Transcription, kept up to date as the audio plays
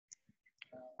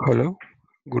Hello,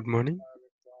 good morning,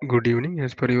 good evening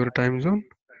as per your time zone.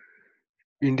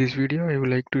 In this video, I would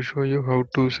like to show you how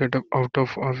to set up out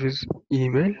of office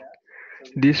email.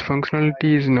 This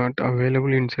functionality is not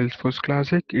available in Salesforce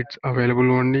Classic, it's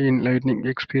available only in Lightning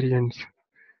Experience.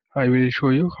 I will show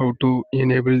you how to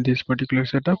enable this particular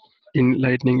setup in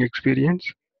Lightning Experience.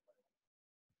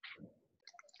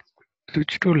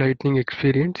 Switch to Lightning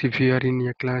Experience if you are in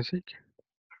a Classic.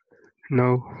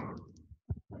 Now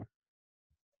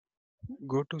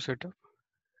go to setup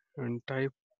and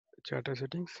type chatter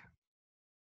settings.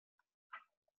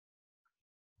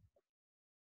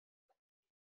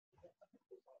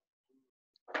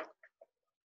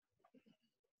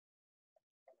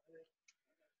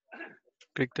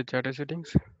 Click the chatter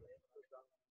settings.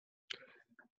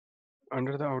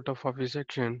 Under the out of office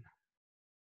section,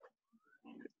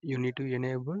 you need to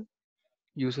enable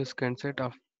users can set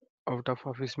off out of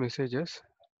office messages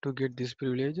to get these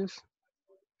privileges.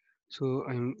 So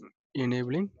I'm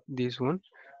enabling this one.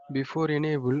 Before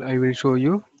enable, I will show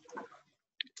you.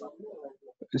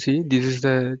 See, this is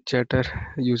the chatter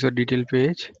user detail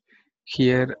page.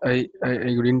 Here I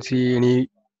didn't see any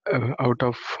out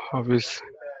of office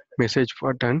message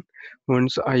button.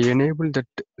 Once I enable that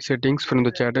settings from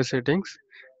the chatter settings,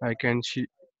 I can see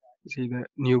the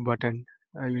new button.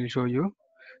 I will show you.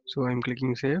 So I'm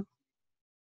clicking save.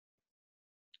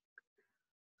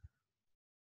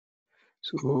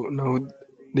 So now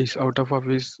this out of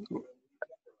office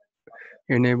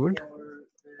enabled.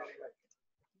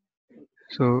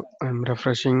 So I'm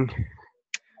refreshing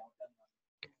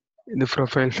the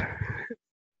profile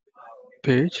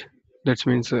page. That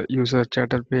means user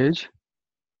chatter page.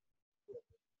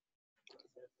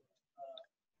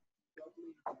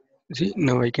 See,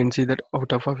 now I can see that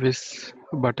out of office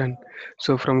button.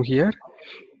 So from here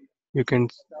you can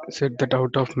set that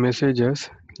out of messages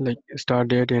like start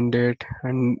date, end date,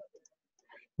 and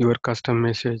your custom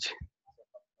message.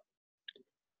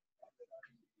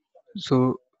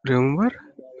 So remember,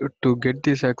 to get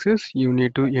this access you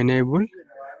need to enable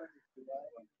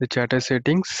the chatter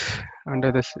settings.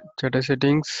 Under the chatter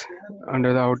settings,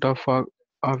 under the out of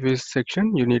office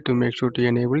section, you need to make sure to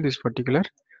enable this particular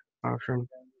option.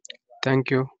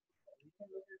 Thank you.